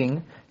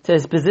clinging to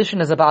his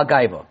position as a Baal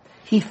Gaiva.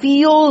 He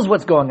feels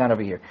what's going on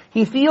over here.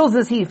 He feels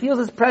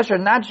this pressure,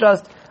 not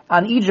just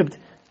on Egypt,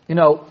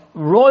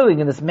 roiling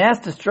in this mass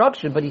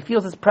destruction, but he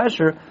feels this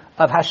pressure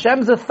of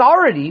Hashem's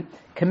authority,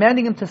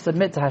 commanding him to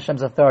submit to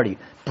Hashem's authority,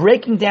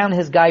 breaking down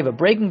his Gaiva,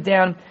 breaking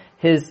down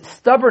his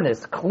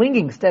stubbornness,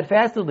 clinging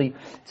steadfastly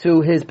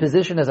to his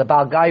position as a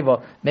Baal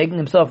Gaiva, making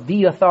himself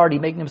the authority,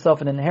 making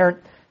himself an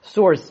inherent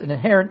source,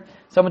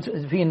 someone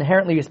to be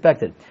inherently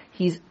respected.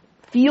 He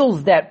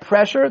feels that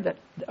pressure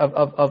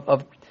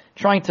of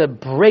trying to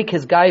break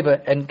his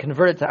Gaiva and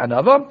convert it to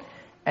Anava,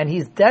 and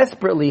he's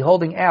desperately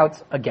holding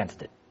out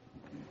against it.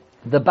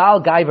 The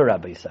Baal Gaiva,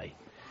 Rabbi say.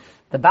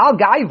 The Baal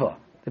Gaiva,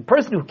 the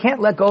person who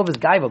can't let go of his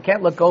Gaiva,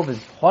 can't let go of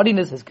his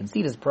haughtiness, his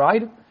conceit, his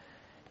pride,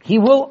 he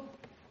will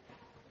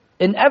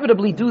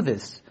inevitably do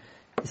this.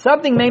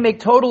 Something may make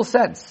total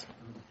sense.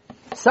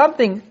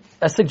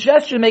 A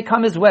suggestion may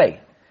come his way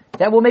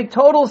that will make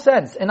total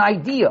sense. An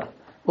idea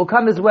will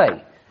come his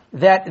way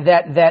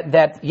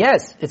that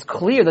yes, it's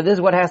clear that this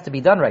is what has to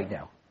be done right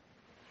now.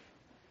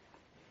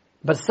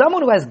 But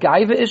someone who has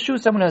Gaiva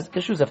issues, someone who has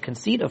issues of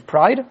conceit, of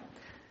pride,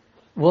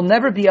 will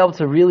never be able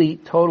to really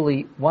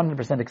totally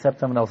 100% accept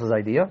someone else's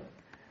idea.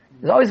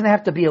 There's always going to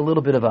have to be a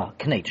little bit of a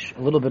knetch,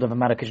 a little bit of a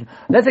modification.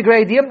 That's a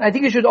great idea. I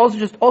think you should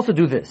also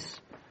do this.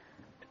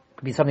 It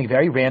could be something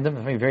very random,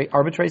 something very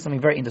arbitrary, something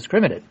very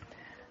indiscriminate.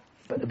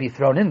 But it'll be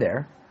thrown in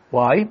there.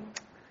 Why?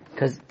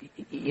 Because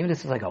even if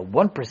this is like a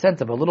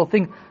 1% of a little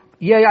thing,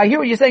 yeah, I hear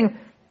what you're saying.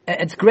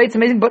 It's great, it's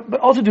amazing, but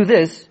also do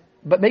this.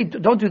 But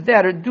don't do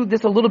that, or do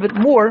this a little bit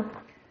more.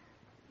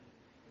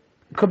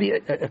 It could be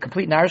a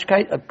complete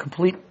narishkeit, a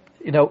complete,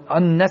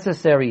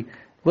 unnecessary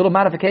little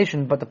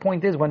modification. But the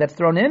point is, when that's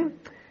thrown in,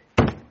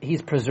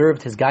 he's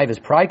preserved his Gaiva's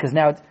pride, because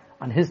now it's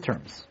on his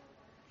terms.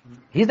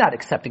 He's not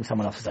accepting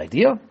someone else's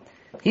idea.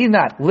 He's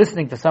not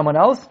listening to someone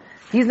else.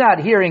 He's not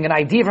hearing an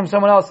idea from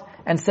someone else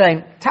and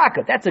saying,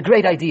 Taka, that's a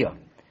great idea.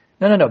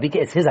 No,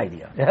 because it's his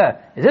idea.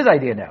 It's his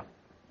idea now.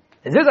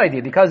 It's his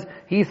idea because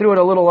he threw in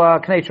a little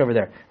knetch over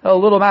there, a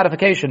little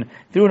modification,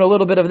 threw in a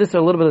little bit of this or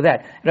a little bit of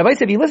that. And Rabbi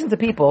said, if you listen to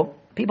people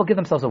give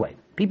themselves away.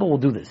 People will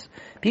do this.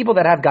 People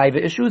that have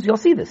gaiva issues, you'll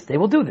see this. They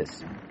will do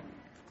this.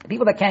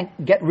 People that can't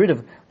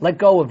let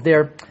go of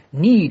their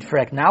need for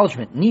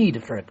acknowledgement,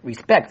 need for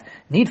respect,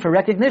 need for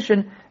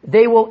recognition,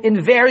 they will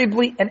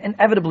invariably and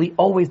inevitably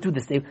always do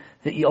this.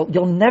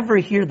 You'll never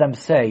hear them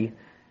say,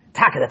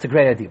 Taka, that's a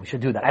great idea. We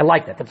should do that. I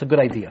like that. That's a good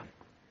idea.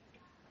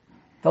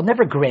 They'll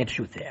never grant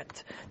you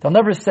that. They'll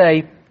never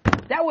say,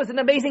 that was an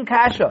amazing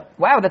kasha.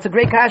 Wow, that's a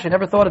great kasha. I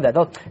never thought of that.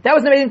 That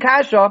was an amazing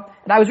kasha,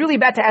 and I was really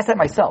about to ask that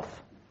myself.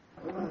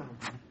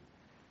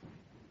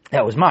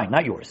 That was mine,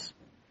 not yours.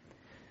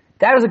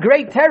 That was a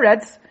great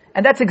teretz,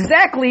 and that's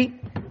exactly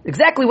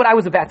what I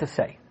was about to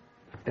say.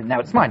 And now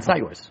it's mine, it's not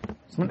yours.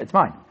 It's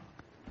mine.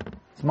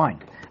 It's mine.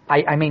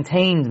 I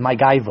maintained my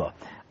gaiva.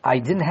 I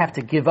didn't have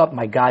to give up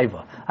my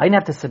gaiva. I didn't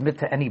have to submit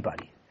to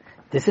anybody.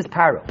 This is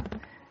paro.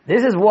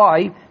 This is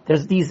why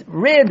there's these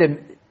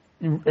random,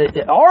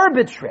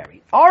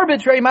 arbitrary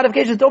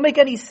modifications don't make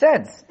any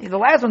sense. The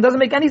last one doesn't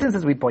make any sense,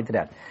 as we pointed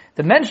out.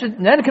 The men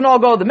can all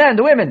go, the men,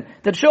 the women,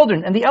 the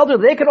children, and the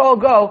elderly, they can all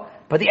go,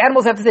 but the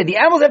animals have to stay. The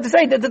animals have to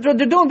say that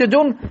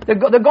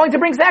they're going to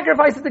bring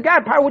sacrifices to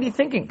God. Paro, what are you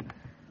thinking?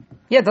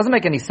 Yeah, it doesn't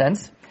make any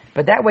sense.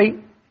 But that way,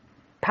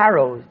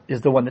 Paro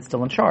is the one that's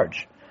still in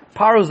charge.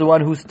 Paro is the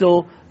one who's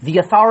still the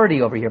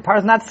authority over here. Paro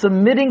is not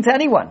submitting to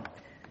anyone.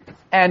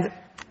 And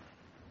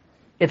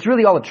it's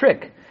really all a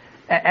trick.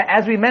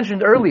 As we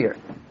mentioned earlier,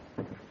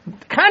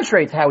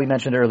 contrary to how we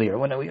mentioned earlier,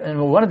 in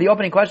one of the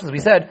opening questions we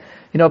said,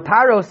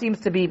 Paro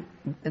seems to be,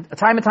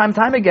 time and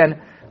time again,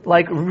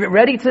 like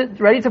ready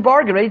to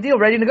bargain, ready to deal,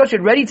 ready to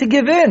negotiate, ready to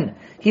give in.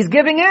 He's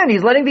giving in.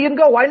 He's letting the Yidden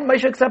go. Why didn't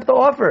Moshe accept the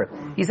offer?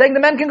 He's saying the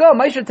men can go.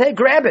 Moshe,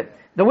 grab it.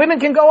 The women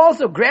can go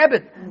also. Grab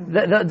it.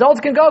 The adults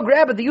can go.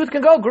 Grab it. The youth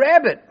can go.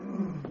 Grab it.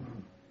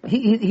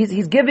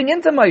 He's giving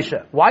in to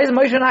Moshe. Why is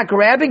Moshe not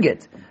grabbing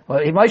it? Well,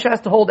 Moshe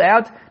has to hold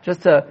out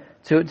just to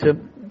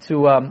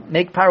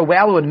make Paro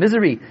wallow in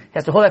misery. He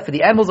has to hold out for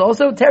the animals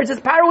also. Terry says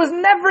Paro was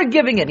never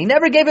giving in. He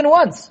never gave in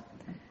once.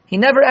 He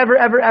never,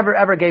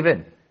 ever gave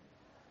in.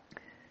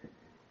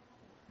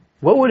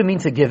 What would it mean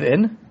to give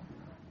in?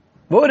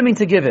 What would it mean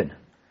to give in?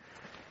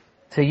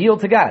 To yield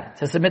to God,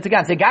 to submit to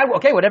God. Say, God,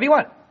 okay, whatever you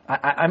want.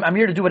 I'm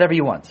here to do whatever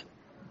you want.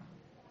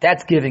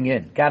 That's giving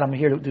in. God, I'm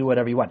here to do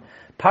whatever you want.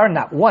 Paro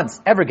not once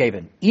ever gave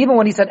in. Even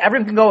when he said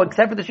everyone can go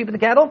except for the sheep and the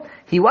cattle,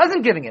 he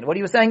wasn't giving in. What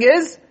he was saying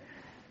is,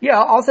 yeah,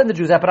 I'll send the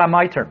Jews out, but on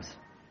my terms.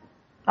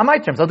 On my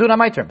terms. I'll do it on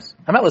my terms.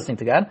 I'm not listening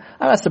to God.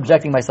 I'm not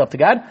subjecting myself to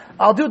God.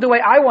 I'll do it the way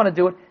I want to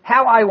do it,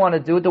 how I want to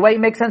do it, the way it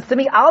makes sense to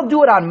me. I'll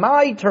do it on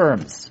my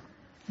terms.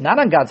 Not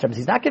on God's terms.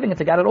 He's not giving it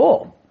to God at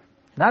all.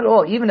 Not at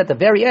all. Even at the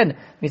very end,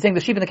 he's saying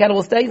the sheep and the cattle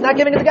will stay. He's not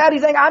giving it to God.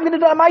 He's saying, I'm going to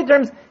do it on my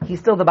terms. He's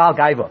still the Baal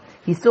Gaiva.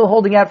 He's still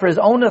holding out for his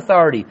own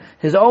authority,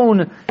 his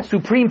own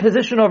supreme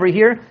position over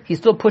here. He's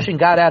still pushing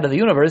God out of the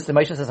universe. And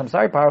Moshe says, I'm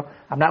sorry, Paro,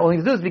 I'm not willing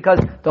to do this because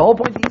the whole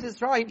point of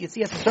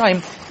Yetzias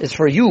Mitzrayim is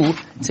for you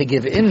to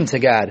give in to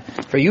God,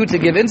 for you to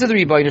give in to the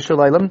Rebbeinu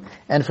Shalom,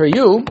 and for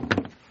you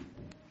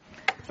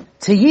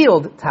to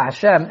yield to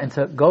Hashem and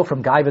to go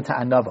from Gaiva to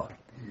Anava.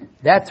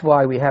 That's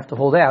why we have to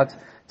hold out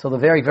till the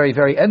very, very,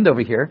 very end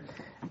over here.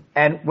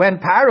 And when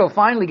Paro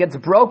finally gets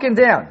broken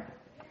down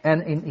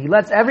and he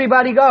lets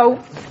everybody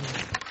go,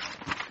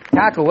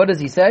 Taka, what does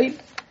he say?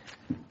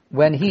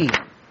 When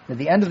at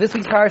the end of this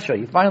week's parsha,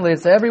 he finally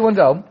lets everyone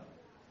go.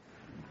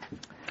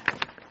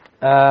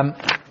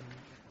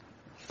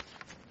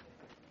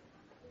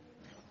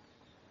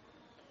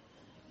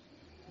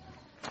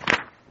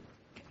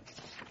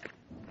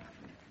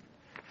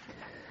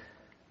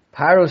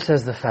 Paro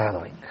says the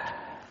following.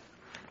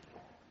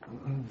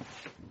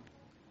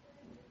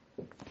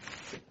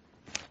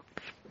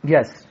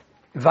 Yes.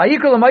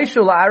 Vayikol Moshe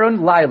la'Aaron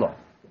Lailo.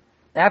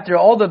 After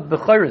all the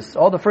Bechoros,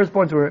 all the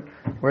firstborns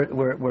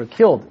were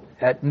killed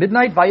at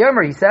midnight,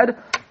 Vayomer, he said,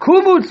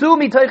 Kumutsu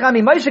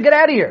mitoichami, Moshe, get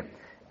out of here.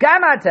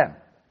 Gamatem.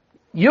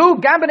 You,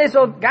 Gam b'nei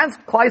Yisrael, Gans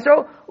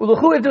Klaisro,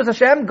 Uluchu Ivdus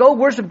Hashem, go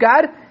worship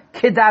God,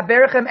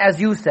 Kidaberchem, as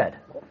you said.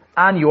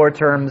 On your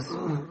terms.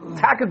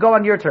 Taka, go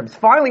on your terms.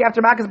 Finally,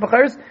 after Makas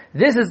Bechoros,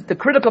 this is the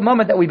critical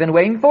moment that we've been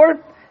waiting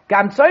for.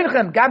 Gam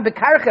tzoinchem, gam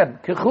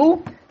bekarchem,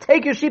 kichu,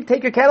 take your sheep,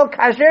 take your cattle,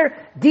 kasher,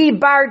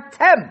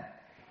 dibartem.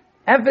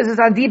 Emphasis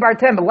on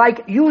dibartem,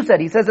 like you said,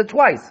 he says it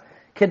twice.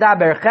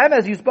 Kedaberchem,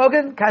 as you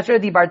spoken, kasher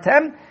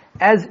dibartem,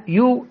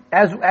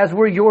 as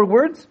were your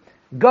words,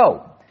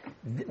 go.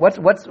 What's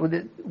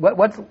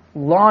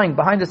lying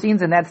behind the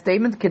scenes in that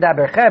statement?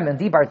 Kedaberchem and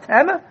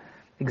dibartem,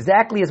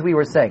 exactly as we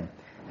were saying.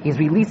 He's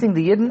releasing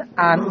the Yidden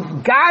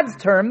on God's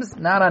terms,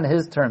 not on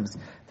his terms.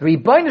 The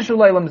Rebbeinu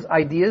Shalom's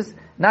ideas,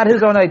 not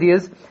his own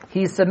ideas.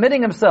 He's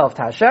submitting himself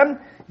to Hashem,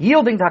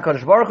 yielding to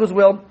HaKadosh Baruch Hu's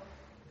will,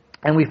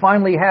 and we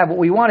finally have what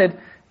we wanted,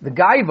 the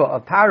Gaiva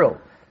of Paro,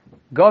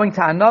 going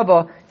to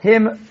Anava,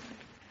 him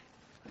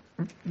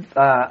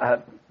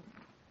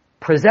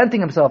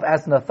presenting himself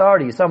as an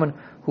authority, someone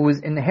who is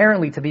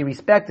inherently to be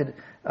respected,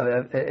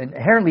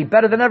 inherently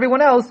better than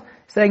everyone else,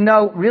 saying,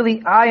 no,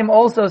 really, I am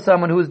also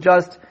someone who is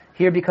just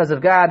here because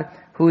of God,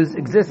 whose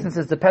existence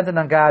is dependent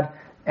on God,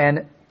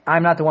 and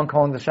I'm not the one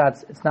calling the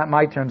shots. It's not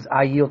my terms.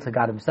 I yield to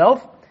God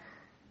himself.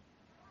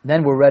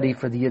 Then we're ready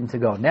for the Yidden to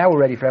go. Now we're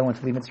ready for everyone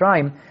to leave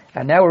Mitzrayim,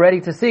 and now we're ready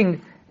to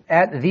sing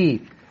at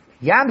the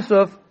Yam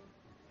Suf,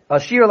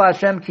 Ashir la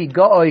Hashem ki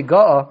ga'oi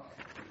ga'a,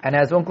 and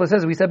as Uncle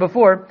says, we said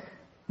before,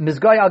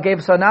 Mizgayal gave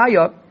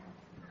Sanaya,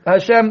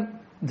 Hashem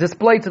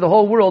displayed to the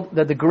whole world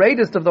that the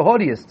greatest of the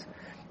haughtiest,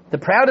 the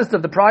proudest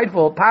of the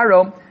prideful,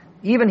 Paro,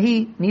 even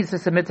he needs to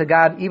submit to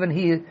God, even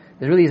he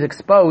is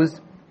exposed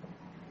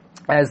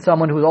as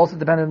someone who is also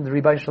dependent on the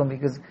Rebbeinu Shalom,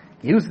 because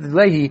Yusuf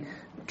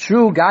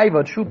true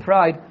gaiva, true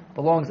pride,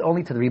 belongs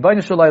only to the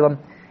Rebbeinu Shalom,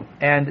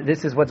 and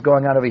this is what's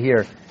going on over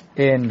here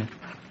in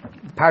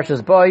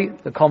Parshas Bo,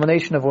 the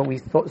culmination of what we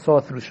saw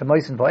through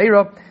Shemais and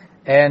Va'era,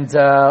 and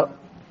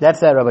that's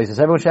that, Rabbi says.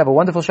 Everyone should have a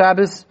wonderful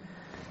Shabbos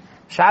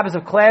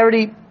of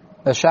clarity,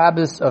 a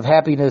Shabbos of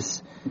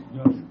happiness,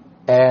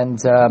 and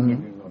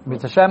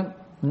with Hashem,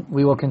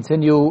 we will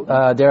continue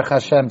Derech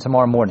Hashem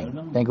tomorrow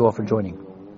morning. Thank you all for joining.